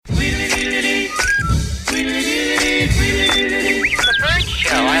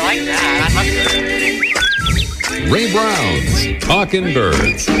Talking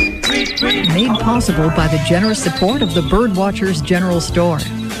Birds. Made possible by the generous support of the Birdwatchers General Store,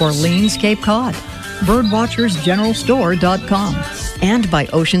 Orleans, Cape Cod. Birdwatchersgeneralstore.com. And by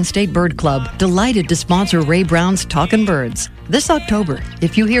Ocean State Bird Club, delighted to sponsor Ray Brown's Talkin' Birds. This October,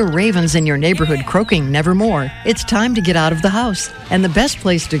 if you hear ravens in your neighborhood croaking nevermore, it's time to get out of the house. And the best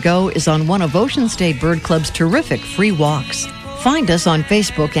place to go is on one of Ocean State Bird Club's terrific free walks. Find us on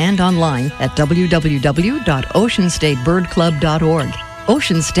Facebook and online at www.oceanstatebirdclub.org.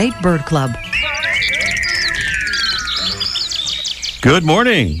 Ocean State Bird Club. Good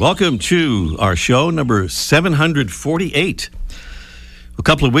morning. Welcome to our show number 748. A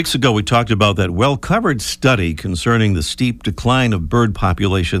couple of weeks ago, we talked about that well-covered study concerning the steep decline of bird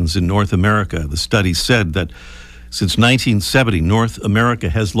populations in North America. The study said that since 1970, North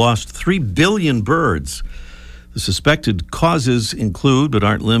America has lost 3 billion birds. The suspected causes include, but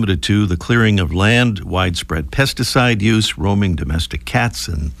aren't limited to, the clearing of land, widespread pesticide use, roaming domestic cats,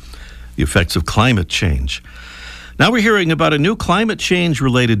 and the effects of climate change. Now we're hearing about a new climate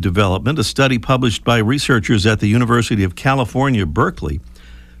change-related development. A study published by researchers at the University of California, Berkeley,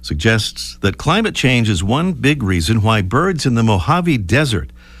 suggests that climate change is one big reason why birds in the Mojave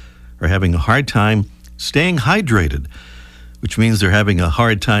Desert are having a hard time staying hydrated, which means they're having a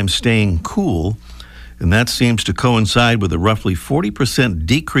hard time staying cool, and that seems to coincide with a roughly 40%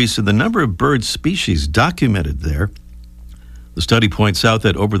 decrease in the number of bird species documented there. The study points out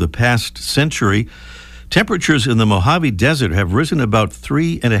that over the past century, temperatures in the Mojave Desert have risen about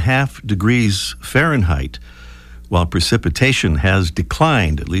 3.5 degrees Fahrenheit, while precipitation has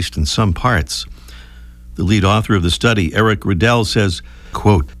declined, at least in some parts. The lead author of the study, Eric Riddell, says,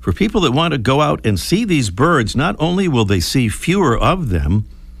 quote, "For people that want to go out and see these birds, not only will they see fewer of them,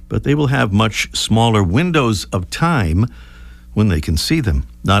 but they will have much smaller windows of time when they can see them.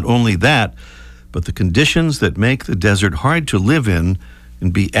 Not only that, but the conditions that make the desert hard to live in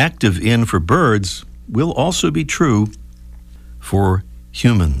and be active in for birds will also be true for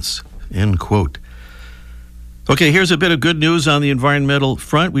humans," end quote. Okay, here's a bit of good news on the environmental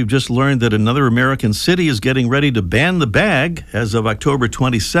front. We've just learned that another American city is getting ready to ban the bag as of October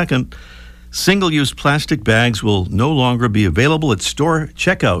 22nd. Single-use plastic bags will no longer be available at store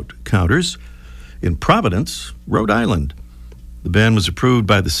checkout counters in Providence, Rhode Island. The ban was approved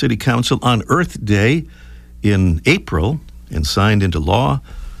by the City Council on Earth Day in April and signed into law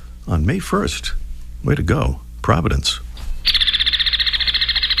on May 1st. Way to go, Providence.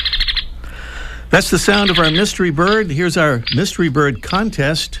 That's the sound of our mystery bird. Here's our mystery bird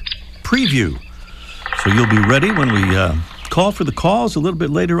contest preview. So you'll be ready when we call for the calls a little bit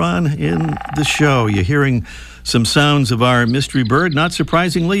later on in the show. You're hearing some sounds of our mystery bird. Not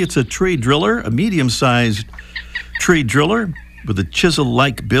surprisingly, it's a tree driller, a medium-sized tree driller with a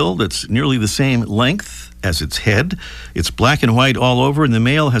chisel-like bill that's nearly the same length as its head. It's black and white all over, and the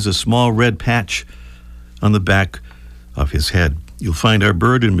male has a small red patch on the back of his head. You'll find our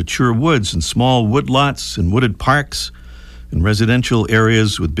bird in mature woods and small woodlots and wooded parks and residential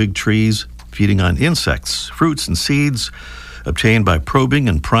areas with big trees, feeding on insects, fruits, and seeds obtained by probing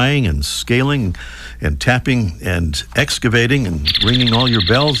and prying and scaling and tapping and excavating and ringing all your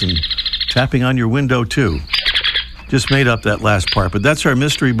bells and tapping on your window too. Just made up that last part, but that's our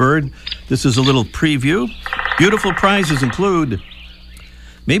mystery bird. This is a little preview. Beautiful prizes include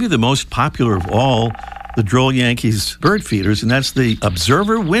maybe the most popular of all the Droll Yankees bird feeders, and that's the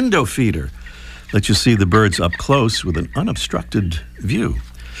Observer Window Feeder. Lets you see the birds up close with an unobstructed view.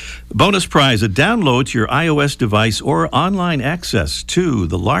 Bonus prize, a download to your iOS device or online access to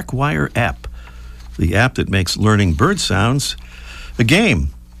the Larkwire app, the app that makes learning bird sounds a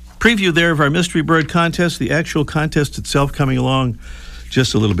game. Preview there of our mystery bird contest, the actual contest itself coming along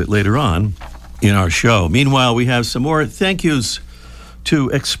just a little bit later on in our show. Meanwhile, we have some more thank yous to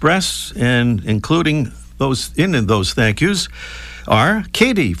express, and including those thank yous are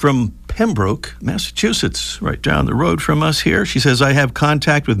Katie from Pembroke, Massachusetts, right down the road from us here. She says, "I have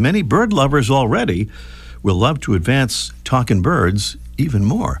contact with many bird lovers already. We'll love to advance Talkin' Birds even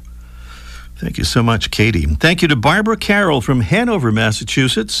more." Thank you so much, Katie. Thank you to Barbara Carroll from Hanover,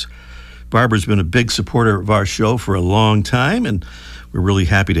 Massachusetts. Barbara's been a big supporter of our show for a long time, and we're really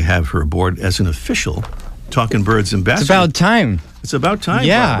happy to have her aboard as an official Talkin' Birds ambassador. It's about time. It's about time,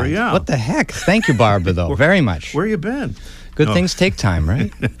 yeah. Barbara, yeah. What the heck? Thank you, Barbara, though, very much. Where you been? Good things take time,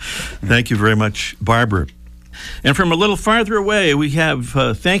 right? Thank you very much, Barbara. And from a little farther away, we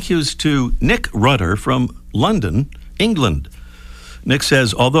have thank yous to Nick Rutter from London, England. Nick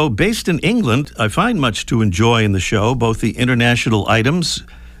says, "Although based in England, I find much to enjoy in the show, both the international items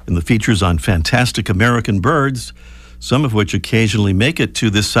and the features on fantastic American birds, some of which occasionally make it to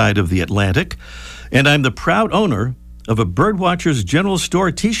this side of the Atlantic. And I'm the proud owner of a Birdwatchers General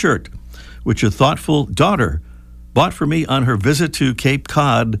Store t-shirt, which a thoughtful daughter bought for me on her visit to Cape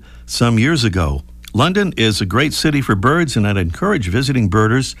Cod some years ago. London is a great city for birds, and I'd encourage visiting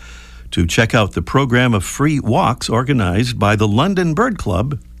birders to check out the program of free walks organized by the London Bird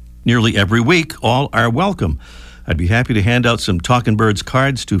Club nearly every week. All are welcome. I'd be happy to hand out some Talkin' Birds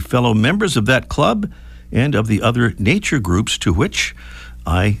cards to fellow members of that club and of the other nature groups to which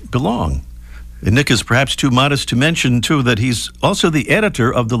I belong. And Nick is perhaps too modest to mention, too, that he's also the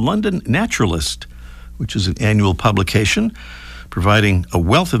editor of the London Naturalist, which is an annual publication providing a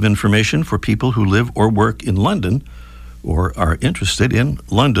wealth of information for people who live or work in London or are interested in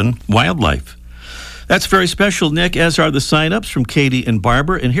London wildlife. That's very special, Nick, as are the sign-ups from Katie and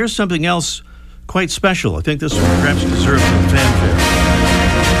Barbara. And here's something else quite special. I think this one perhaps deserves some fanfare.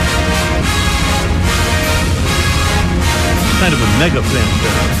 Kind of a mega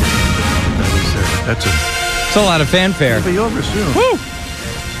fanfare. It's a lot of fanfare. It'll be over soon. Woo!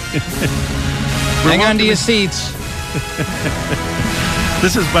 Hang on to your seats.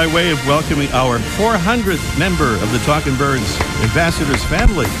 This is by way of welcoming our 400th member of the Talkin' Birds Ambassadors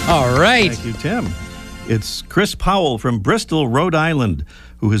family. All right. Thank you, Tim. It's Chris Powell from Bristol, Rhode Island,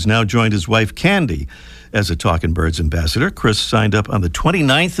 who has now joined his wife, Candy, as a Talkin' Birds ambassador. Chris signed up on the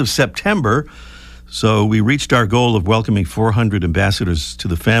 29th of September, so we reached our goal of welcoming 400 ambassadors to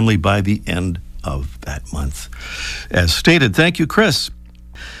the family by the end of that month. As stated, thank you, Chris.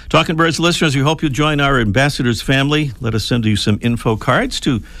 Talkin' Birds listeners, we hope you'll join our ambassadors family. Let us send you some info cards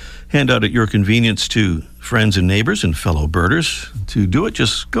to hand out at your convenience to friends and neighbors and fellow birders. To do it,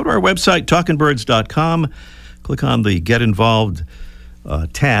 just go to our website, talkinbirds.com, click on the Get Involved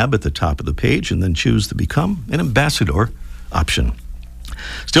tab at the top of the page, and then choose the Become an Ambassador option.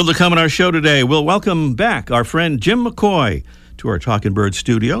 Still to come on our show today, we'll welcome back our friend Jim McCoy to our Talkin' Birds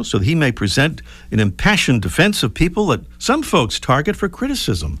studio so that he may present an impassioned defense of people that some folks target for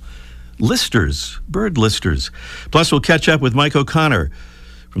criticism. Listers, bird listers. Plus, we'll catch up with Mike O'Connor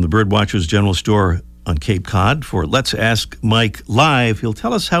from the Birdwatchers General Store on Cape Cod for Let's Ask Mike Live. He'll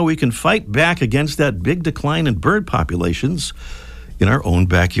tell us how we can fight back against that big decline in bird populations in our own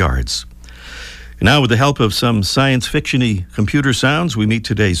backyards. And now, with the help of some science fiction-y computer sounds, we meet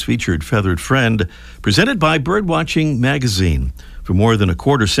today's featured feathered friend, presented by Birdwatching Magazine. For more than a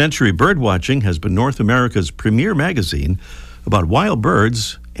quarter century, Birdwatching has been North America's premier magazine about wild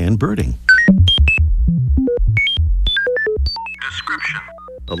birds and birding. Description: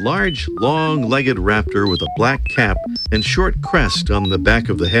 a large, long-legged raptor with a black cap and short crest on the back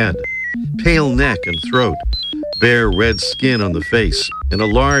of the head, pale neck and throat, bare red skin on the face, and a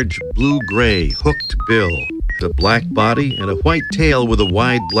large blue-gray hooked bill, a black body and a white tail with a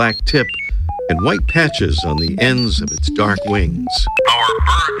wide black tip and white patches on the ends of its dark wings. Our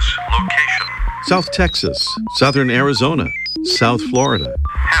bird's location: South Texas, southern Arizona, South Florida.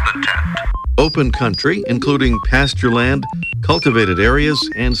 Habitat: open country, including pasture land, cultivated areas,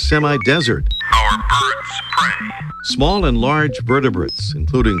 and semi-desert. Our bird's prey: small and large vertebrates,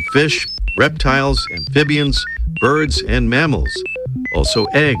 including fish, reptiles, amphibians, birds, and mammals. Also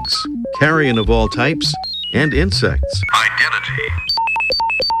eggs, carrion of all types, and insects. Identity: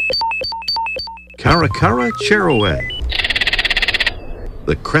 Caracara charoay,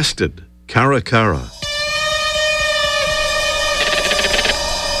 the crested caracara.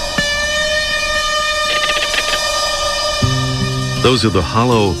 Those are the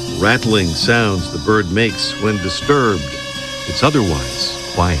hollow, rattling sounds the bird makes when disturbed. It's otherwise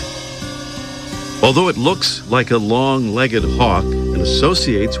quiet. Although it looks like a long-legged hawk and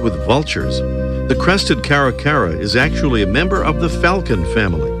associates with vultures, the crested caracara is actually a member of the falcon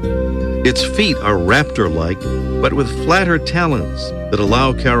family. Its feet are raptor-like, but with flatter talons that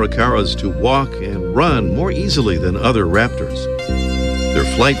allow caracaras to walk and run more easily than other raptors. Their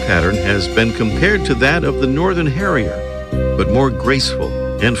flight pattern has been compared to that of the northern harrier, but more graceful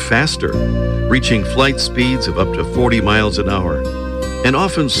and faster, reaching flight speeds of up to 40 miles an hour, and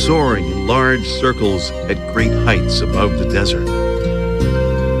often soaring in large circles at great heights above the desert.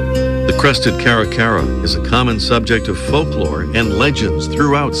 The crested caracara is a common subject of folklore and legends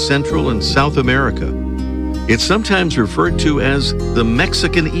throughout Central and South America. It's sometimes referred to as the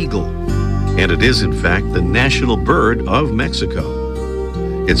Mexican eagle, and it is in fact the national bird of Mexico.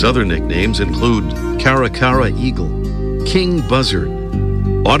 Its other nicknames include caracara eagle, king buzzard,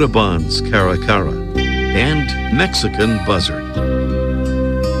 Audubon's caracara, and Mexican buzzard.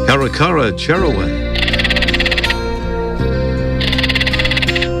 Caracara charoay.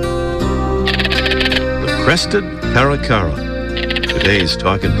 The crested caracara. Today's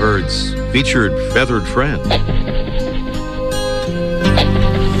Talkin' Birds featured feathered friend.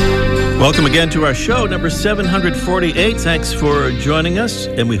 Welcome again to our show, number 748. Thanks for joining us,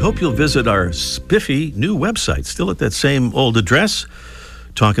 and we hope you'll visit our spiffy new website, still at that same old address,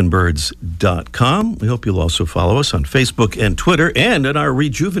 talkingbirds.com. We hope you'll also follow us on Facebook and Twitter, and at our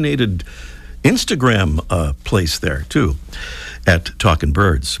rejuvenated Instagram place there, too, at Talkin'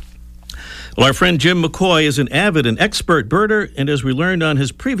 Birds. Well, our friend Jim McCoy is an avid and expert birder, and as we learned on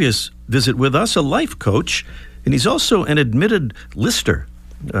his previous visit with us, a life coach, and he's also an admitted lister.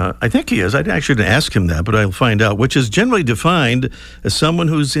 I think he is. I actually didn't ask him that, but I'll find out, which is generally defined as someone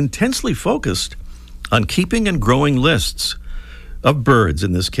who's intensely focused on keeping and growing lists of birds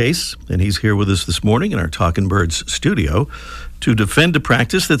in this case. And he's here with us this morning in our Talkin' Birds studio to defend a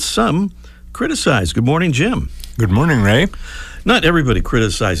practice that some criticize. Good morning, Jim. Good morning, Ray. Not everybody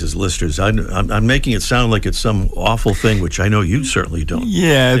criticizes listers. I'm making it sound like it's some awful thing, which I know you certainly don't.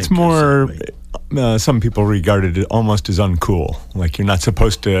 Yeah, it's more... some people regard it almost as uncool, like you're not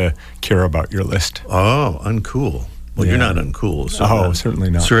supposed to care about your list. Oh, uncool. Well, Yeah. you're not uncool. So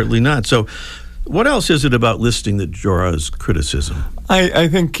Certainly not. Certainly not. So what else is it about listing that draws criticism? I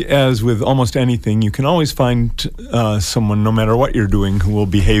think, as with almost anything, you can always find someone, no matter what you're doing, who will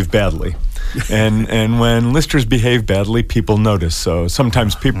behave badly. and when listers behave badly, people notice. So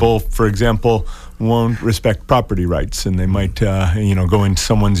sometimes people, for example, won't respect property rights, and they might, go into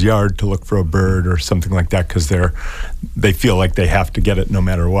someone's yard to look for a bird or something like that because they feel like they have to get it no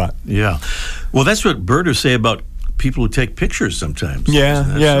matter what. Yeah. Well, that's what birders say about people who take pictures sometimes.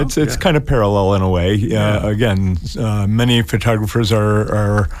 Yeah, it's kind of parallel in a way. Again, many photographers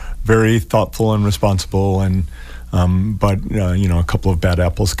are very thoughtful and responsible, and but a couple of bad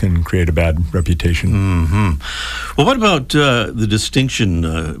apples can create a bad reputation. Mm-hmm. Well, what about the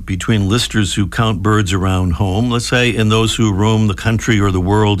distinction between listers who count birds around home, let's say, and those who roam the country or the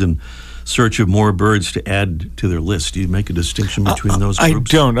world in search of more birds to add to their list? Do you make a distinction between those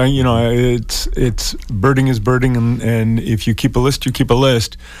groups? I don't. It's birding is birding, and if you keep a list, you keep a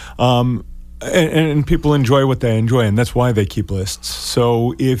list. And people enjoy what they enjoy, and that's why they keep lists.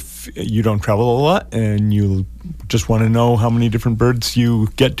 So if you don't travel a lot and you just want to know how many different birds you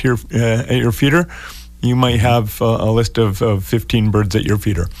get to at your feeder, you might have a list of 15 birds at your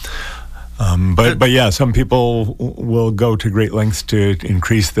feeder. But yeah, some people will go to great lengths to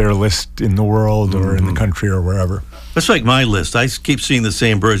increase their list in the world or in the country or wherever. That's like my list. I keep seeing the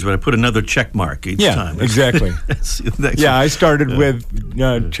same birds, but I put another check mark each time. Yeah, exactly. Yeah, I started with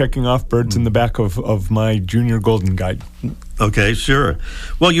checking off birds in the back of my junior golden guide. Okay, sure.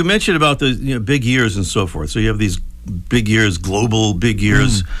 Well, you mentioned about the big years and so forth. So you have these big years, global big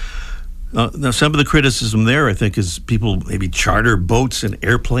years. Now, some of the criticism there, I think, is people maybe charter boats and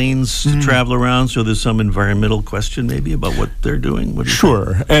airplanes to travel around. So there's some environmental question maybe about what they're doing. What do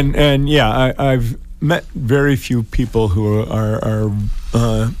you think? And yeah, I've met very few people who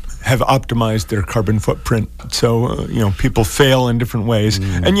have optimized their carbon footprint. So people fail in different ways.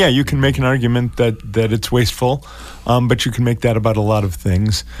 And yeah, you can make an argument that it's wasteful, but you can make that about a lot of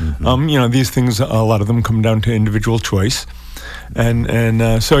things. These things, a lot of them come down to individual choice.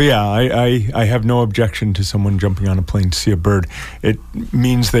 And so, yeah, I have no objection to someone jumping on a plane to see a bird. It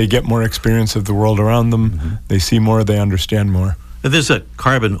means they get more experience of the world around them. They see more, they understand more. And there's that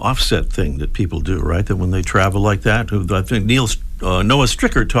carbon offset thing that people do, right? That when they travel like that, I think Noah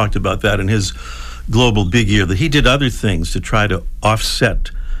Stricker talked about that in his global big year, that he did other things to try to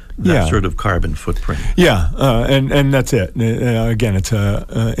offset that sort of carbon footprint. Yeah, and that's it. Again, it's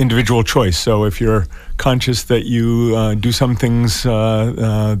a individual choice. So if you're conscious that you do some things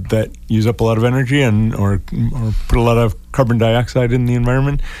that use up a lot of energy or put a lot of carbon dioxide in the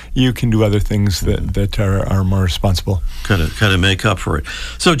environment, you can do other things that are more responsible. Kind of make up for it.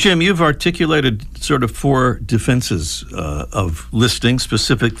 So, Jim, you've articulated sort of 4 defenses of listing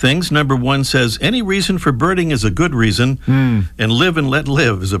specific things. Number 1 says, any reason for birding is a good reason, and live and let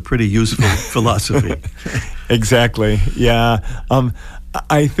live is a pretty useful philosophy. Exactly, yeah.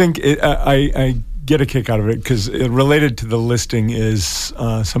 I think I get a kick out of it because related to the listing is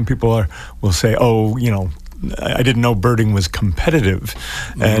some people will say, I didn't know birding was competitive,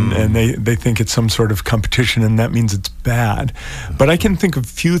 and they think it's some sort of competition, and that means it's bad. But I can think of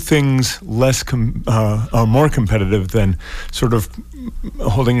few things more competitive than sort of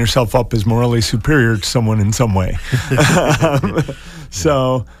holding yourself up as morally superior to someone in some way.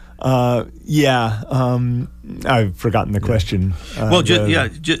 I've forgotten the question.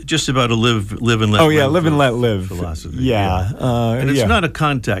 Just about a live and let live. Oh, yeah, live and let live philosophy. Yeah. And it's not a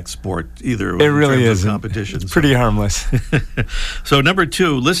contact sport either. It really isn't. Competition. It's pretty harmless. So, number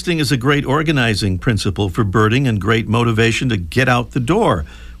 2, listing is a great organizing principle for birding and great motivation to get out the door,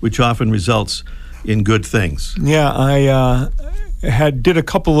 which often results in good things. Yeah, did a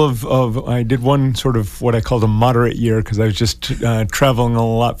couple of I did one sort of what I called a moderate year because I was just traveling a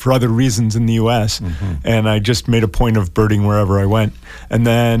lot for other reasons in the U.S. And I just made a point of birding wherever I went. And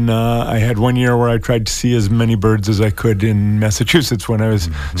then I had 1 year where I tried to see as many birds as I could in Massachusetts when I was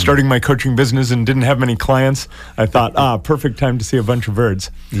starting my coaching business and didn't have many clients. I thought, perfect time to see a bunch of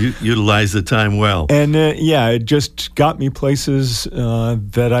birds. You utilize the time well. And it just got me places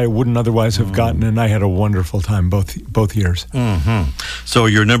that I wouldn't otherwise have gotten, and I had a wonderful time both years. So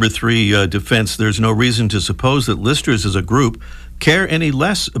your number 3 defense, there's no reason to suppose that listers as a group care any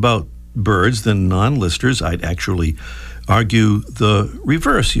less about birds than non-listers. I'd actually argue the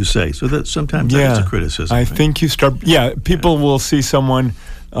reverse, you say. So that sometimes that's a criticism. I think you start, people will see someone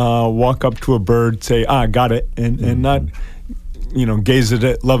walk up to a bird, say, got it, and not, gaze at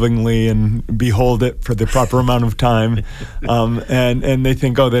it lovingly and behold it for the proper amount of time. And they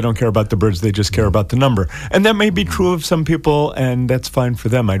think, they don't care about the birds, they just care about the number. And that may be true of some people, and that's fine for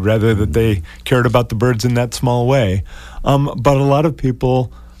them. I'd rather that they cared about the birds in that small way. But a lot of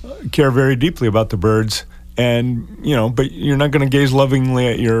people care very deeply about the birds. And, but you're not going to gaze lovingly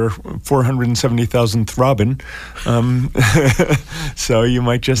at your 470,000th robin. So you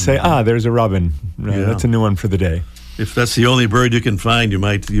might just say, there's a robin. That's a new one for the day. If that's the only bird you can find, you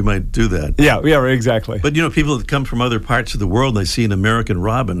might do that. Yeah, exactly. But people that come from other parts of the world, they see an American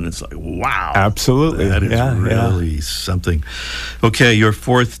robin, and it's like, wow. Absolutely. That is really something. Okay, your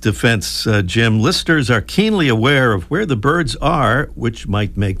 4th defense, Jim. Listeners are keenly aware of where the birds are, which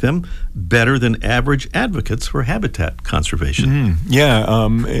might make them better than average advocates for habitat conservation.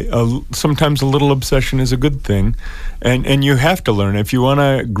 Sometimes a little obsession is a good thing, and you have to learn. If you want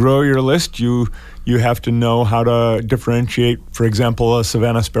to grow your list, you have to know how to differentiate, for example, a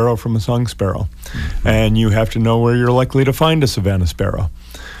savanna sparrow from a song sparrow. And you have to know where you're likely to find a savanna sparrow.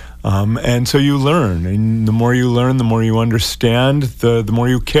 And so you learn. And the more you learn, the more you understand, the more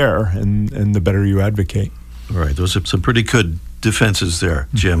you care, and the better you advocate. All right. Those are some pretty good defenses there,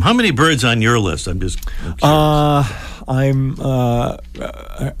 Jim. How many birds on your list? I'm curious. I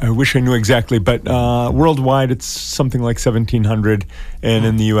wish I knew exactly, but worldwide it's something like 1,700, and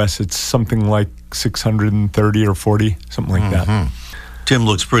in the U.S. it's something like 630 or 40, something like that. Tim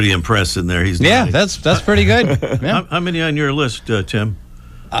looks pretty impressed in there. He's that's pretty good. Yeah. How many on your list, Tim?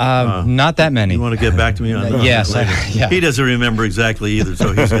 Not that many. You want to get back to me on that? Yes. He doesn't remember exactly either,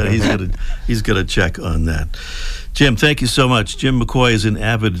 so he's got to check on that. Jim, thank you so much. Jim McCoy is an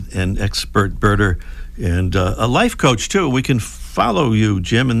avid and expert birder and a life coach, too. We can follow you,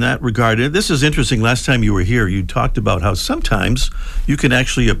 Jim, in that regard. This is interesting. Last time you were here, you talked about how sometimes you can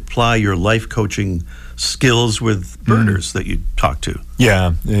actually apply your life coaching skills with birders that you talk to.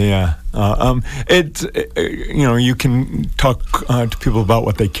 Yeah. You can talk to people about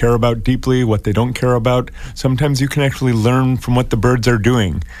what they care about deeply, what they don't care about. Sometimes you can actually learn from what the birds are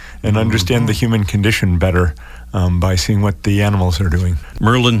doing and understand the human condition better by seeing what the animals are doing.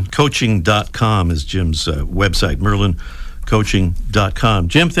 MerlinCoaching.com is Jim's website, MerlinCoaching.com.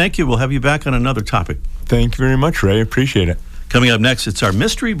 Jim, thank you. We'll have you back on another topic. Thank you very much, Ray. Appreciate it. Coming up next, it's our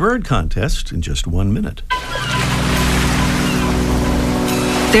Mystery Bird Contest in just 1 minute.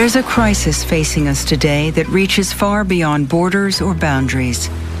 There's a crisis facing us today that reaches far beyond borders or boundaries.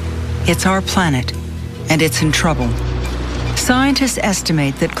 It's our planet, and it's in trouble. Scientists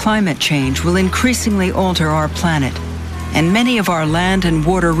estimate that climate change will increasingly alter our planet, and many of our land and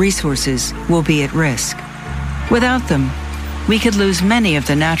water resources will be at risk. Without them, we could lose many of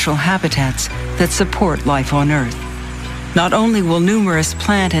the natural habitats that support life on Earth. Not only will numerous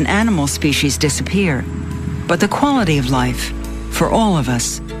plant and animal species disappear, but the quality of life for all of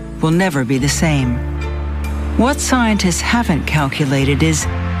us will never be the same. What scientists haven't calculated is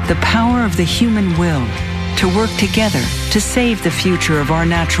the power of the human will to work together to save the future of our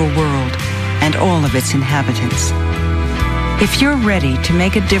natural world and all of its inhabitants. If you're ready to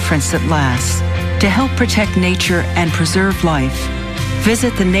make a difference that lasts, to help protect nature and preserve life,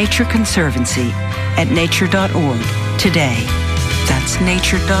 visit the Nature Conservancy at nature.org today. That's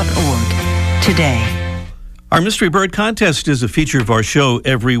nature.org today. Our Mystery Bird Contest is a feature of our show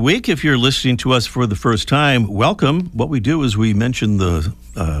every week. If you're listening to us for the first time, welcome. What we do is we mention the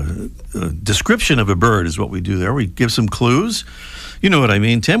description of a bird is what we do there. We give some clues. You know what I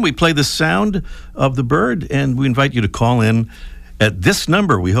mean, Tim. We play the sound of the bird, and we invite you to call in at this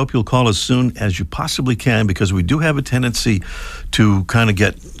number. We hope you'll call as soon as you possibly can, because we do have a tendency to kind of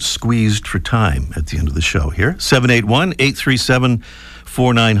get squeezed for time at the end of the show here.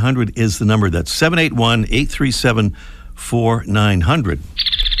 781-837-4900 is the number. That's 781-837-4900.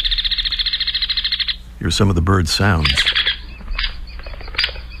 Here's some of the bird sounds.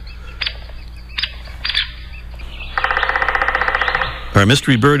 Our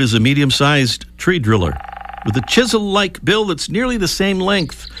mystery bird is a medium-sized tree driller with a chisel-like bill that's nearly the same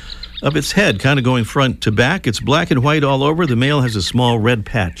length of its head, kind of going front to back. It's black and white all over. The male has a small red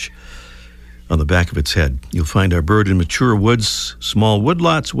patch on the back of its head. You'll find our bird in mature woods, small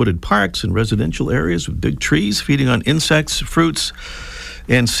woodlots, wooded parks, and residential areas with big trees, feeding on insects, fruits,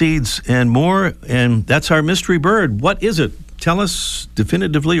 and seeds, and more. And that's our mystery bird. What is it? Tell us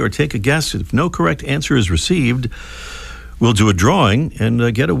definitively or take a guess. If no correct answer is received, we'll do a drawing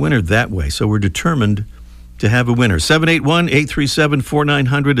and get a winner that way. So we're determined to have a winner.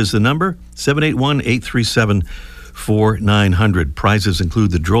 781-837-4900 is the number. 781-837-4900. Prizes include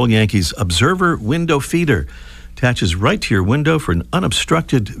the Droll Yankees Observer Window Feeder. Attaches right to your window for an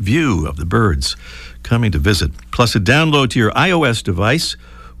unobstructed view of the birds coming to visit. Plus a download to your iOS device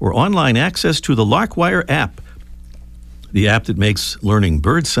or online access to the Larkwire app, the app that makes learning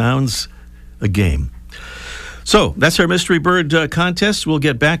bird sounds a game. So that's our mystery bird contest. We'll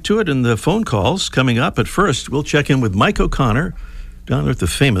get back to it and the phone calls coming up. But first, we'll check in with Mike O'Connor down there at the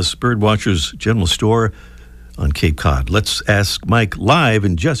famous Birdwatchers General Store on Cape Cod. Let's ask Mike live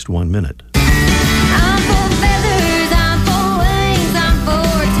in just 1 minute. I'm for feathers, I'm for wings, I'm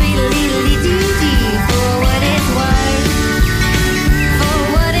for tweedledee-doo-dee, for what it's worth. For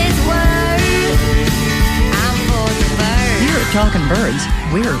what it's worth, I'm for the birds. Here at Talkin' Birds,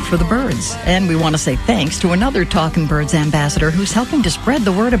 we're for the birds. And we want to say thanks to another Talkin' Birds ambassador who's helping to spread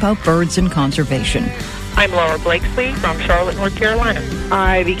the word about birds and conservation. I'm Laura Blakesley from Charlotte, North Carolina.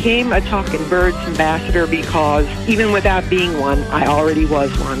 I became a Talkin' Birds ambassador because even without being one, I already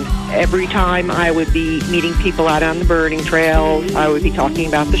was one. Every time I would be meeting people out on the birding trails, I would be talking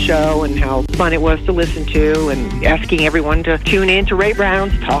about the show and how fun it was to listen to and asking everyone to tune in to Ray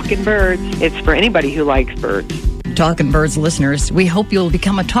Brown's Talkin' Birds. It's for anybody who likes birds. Talkin' Birds listeners, we hope you'll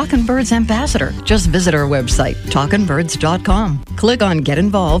become a Talkin' Birds ambassador. Just visit our website, talkinbirds.com. Click on Get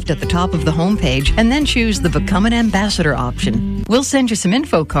Involved at the top of the homepage and then choose the Become an Ambassador option. We'll send you some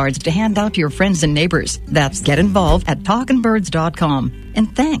info cards to hand out to your friends and neighbors. That's Get Involved at talkinbirds.com.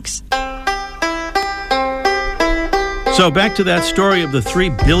 And thanks. So back to that story of the 3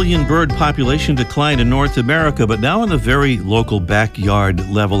 billion bird population decline in North America, but now on the very local backyard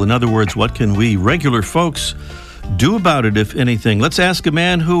level. In other words, what can we regular folks do about it, if anything? Let's ask a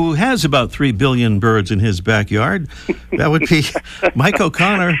man who has about 3 billion birds in his backyard. That would be Mike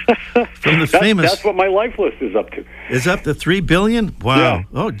O'Connor from the famous... That's what my life list is up to. Is up to 3 billion? Wow. Yeah.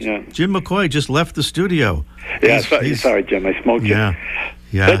 Oh, yeah. Jim McCoy just left the studio. Yeah, sorry, Jim. I smoked you. Yeah.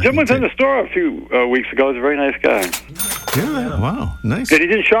 Jim was in the store a few weeks ago. He's a very nice guy. Yeah, wow, nice. And he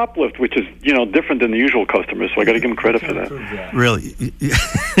didn't shoplift, which is, different than the usual customers, so I got to give him credit for that. Really?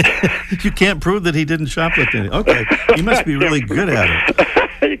 You can't prove that he didn't shoplift anything. Okay, he must be really good at it.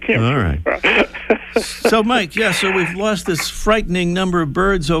 You can't. All right. So, Mike, so we've lost this frightening number of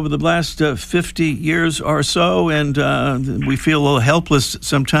birds over the last 50 years or so, and we feel a little helpless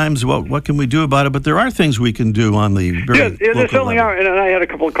sometimes. What can we do about it? But there are things we can do on the very local there certainly level. are. And I had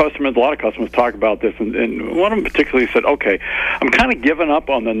a lot of customers talk about this, and one of them particularly said, okay, I'm kind of giving up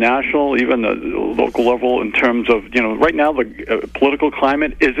on the national, even the local level in terms of, right now the political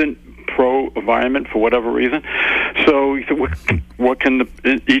climate isn't pro-environment for whatever reason. So he said, what can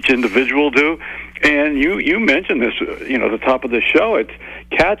each individual do? And you mentioned this, at the top of the show.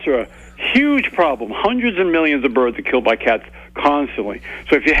 Cats are a huge problem. Hundreds of millions of birds are killed by cats constantly.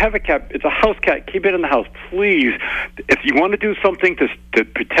 So if you have a cat, it's a house cat, keep it in the house, please. If you want to do something to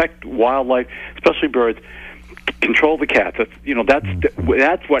protect wildlife, especially birds, control the cats.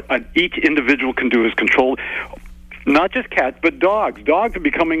 That's what each individual can do, is control not just cats, but dogs. Dogs are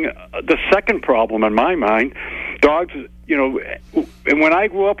becoming the second problem in my mind. Dogs, and when I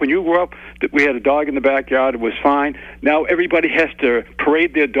grew up, when you grew up, we had a dog in the backyard. It was fine. Now everybody has to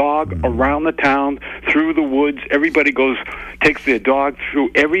parade their dog around the town, through the woods. Everybody takes their dog through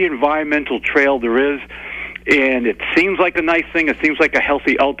every environmental trail there is. And it seems like a nice thing. It seems like a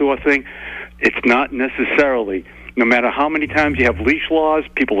healthy outdoor thing. It's not necessarily. No matter how many times you have leash laws,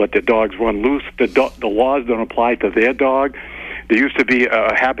 people let their dogs run loose. The laws don't apply to their dog. There used to be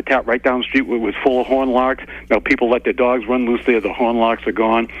a habitat right down the street where it was full of hornlarks. Now people let their dogs run loose there. The hornlarks are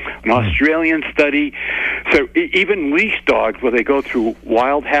gone. An Australian study. So even leash dogs, where they go through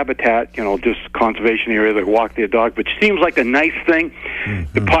wild habitat, just conservation area, they walk their dog, which seems like a nice thing.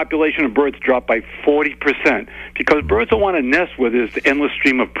 Mm-hmm. The population of birds dropped by 40% because birds don't want to nest where there's the endless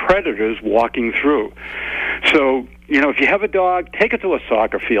stream of predators walking through. So, if you have a dog, take it to a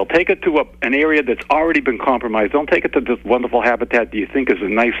soccer field. Take it to an area that's already been compromised. Don't take it to this wonderful habitat that you think is a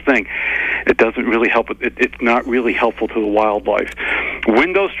nice thing. It doesn't really help. It's not really helpful to the wildlife.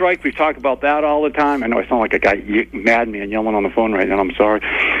 Window strikes, we talk about that all the time. I know I sound like a guy, madman, yelling on the phone right now. I'm sorry.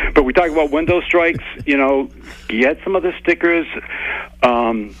 But we talk about window strikes. Get some of the stickers.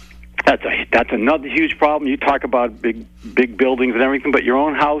 That's another huge problem. You talk about big buildings and everything, but your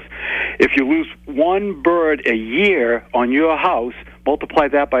own house, if you lose one bird a year on your house, multiply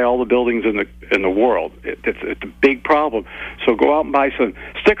that by all the buildings in the world. It's a big problem. So go out and buy some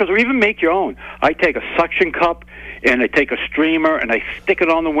stickers, or even make your own. I take a suction cup and I take a streamer and I stick it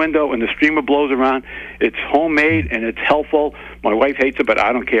on the window, and the streamer blows around. It's homemade and it's helpful. My wife hates it, but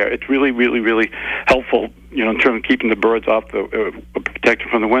I don't care. It's really, really, really helpful, in terms of keeping the birds off protected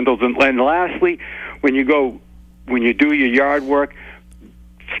from the windows. And lastly, when you do your yard work,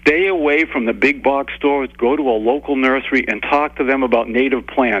 stay away from the big box stores. Go to a local nursery and talk to them about native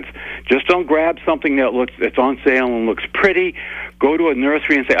plants. Just don't grab something that's on sale and looks pretty. Go to a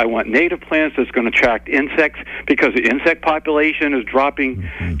nursery and say, I want native plants that's going to attract insects, because the insect population is dropping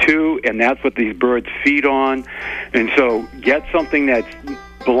too, and that's what these birds feed on. And so get something that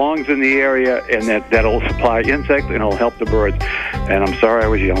belongs in the area and that'll supply insects and it'll help the birds. And I'm sorry I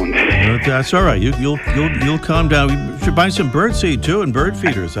was yelling. No, that's all right. You'll calm down. You should buy some bird seed too and bird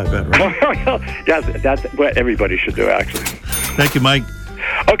feeders, I bet, right? Yes, that's what everybody should do, actually. Thank you, Mike.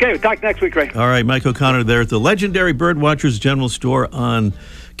 Okay, we'll talk next week, Ray. All right, Mike O'Connor there at the legendary Birdwatchers General Store on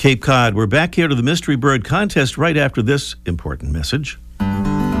Cape Cod. We're back here to the Mystery Bird Contest right after this important message.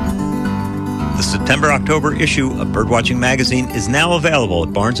 The September-October issue of Birdwatching Magazine is now available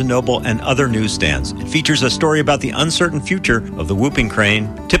at Barnes & Noble and other newsstands. It features a story about the uncertain future of the whooping crane,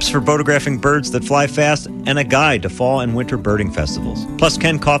 tips for photographing birds that fly fast, and a guide to fall and winter birding festivals. Plus,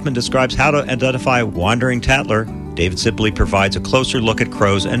 Ken Kaufman describes how to identify wandering tattler. David Sibley provides a closer look at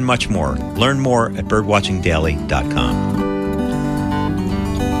crows and much more. Learn more at birdwatchingdaily.com.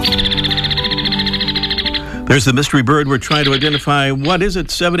 There's the mystery bird we're trying to identify. What is it?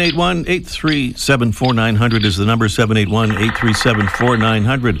 781-837-4900 is the number,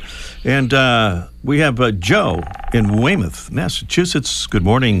 781-837-4900. And we have Joe in Weymouth, Massachusetts. Good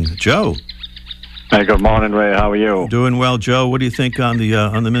morning, Joe. Hey, good morning, Ray. How are you? Doing well, Joe. What do you think on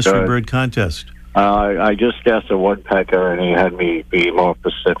the mystery bird contest? I just guessed a woodpecker, and he had me be more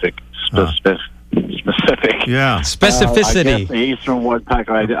specific. Yeah, specificity. I guess the eastern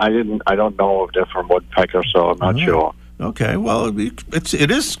woodpecker. I don't know of different woodpeckers, so I'm not sure. Okay, well,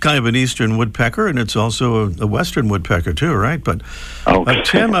 it is kind of an eastern woodpecker, and it's also a western woodpecker too, right? But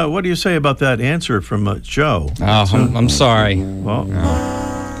Tim, what do you say about that answer from Joe? Oh, I'm sorry. Well,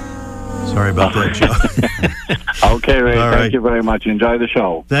 sorry about that, Joe. Okay, Ray. Thank you very much. Enjoy the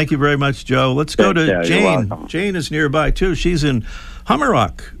show. Thank you very much, Joe. Let's go to Jane. Jane is nearby too. She's in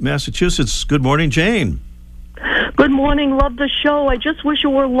Hummerock, Massachusetts. Good morning, Jane. Good morning. Love the show. I just wish it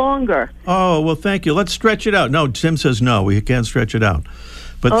were longer. Oh, well, thank you. Let's stretch it out. No, Tim says no. We can't stretch it out.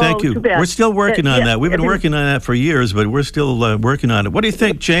 But thank you. Too bad. We're still working on that. We've been working on that for years, but we're still working on it. What do you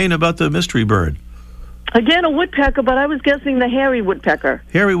think, Jane, about the mystery bird? Again, a woodpecker, but I was guessing the hairy woodpecker.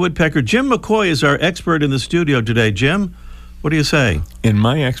 Hairy woodpecker. Jim McCoy is our expert in the studio today. Jim, what do you say? In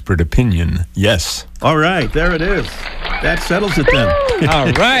my expert opinion, yes. All right, there it is. That settles it then.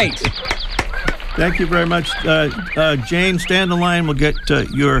 All right. Thank you very much, Jane. Stay on the line. We'll get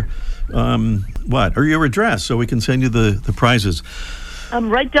your your address so we can send you the prizes. I'm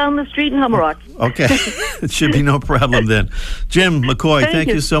right down the street in Hummerock. Okay, it should be no problem then. Jim McCoy, thank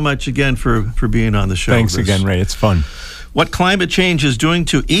you so much again for being on the show. Thanks again, Ray. It's fun. What climate change is doing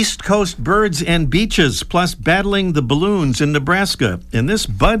to East Coast birds and beaches, plus battling the balloons in Nebraska. And this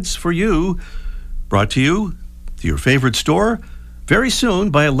Buds for You, brought to you to your favorite store very soon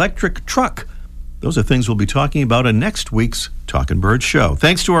by Electric Truck. Those are things we'll be talking about in next week's Talkin' Birds show.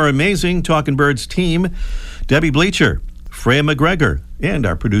 Thanks to our amazing Talkin' Birds team, Debbie Bleacher, Freya McGregor, and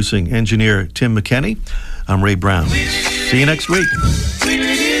our producing engineer, Tim McKenney. I'm Ray Brown. See you next week. The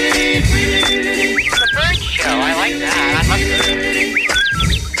Bird Show. I like that. I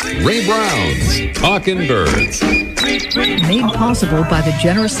love Ray Brown's Talkin' Birds. Made possible by the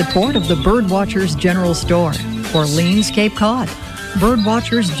generous support of the Birdwatchers General Store, Orleans, Cape Cod.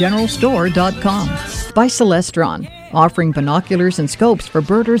 Birdwatchersgeneralstore.com. By Celestron, offering binoculars and scopes for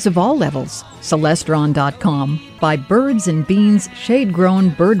birders of all levels. Celestron.com. By Birds and Beans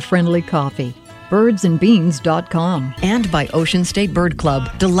shade-grown bird-friendly coffee. Birdsandbeans.com. And by Ocean State Bird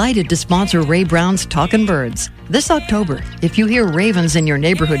Club, delighted to sponsor Ray Brown's Talkin' Birds. This October, if you hear ravens in your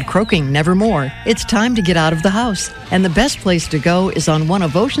neighborhood croaking nevermore, it's time to get out of the house. And the best place to go is on one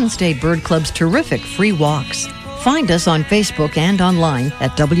of Ocean State Bird Club's terrific free walks. Find us on Facebook and online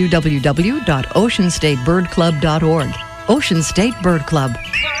at www.oceanstatebirdclub.org. Ocean State Bird Club.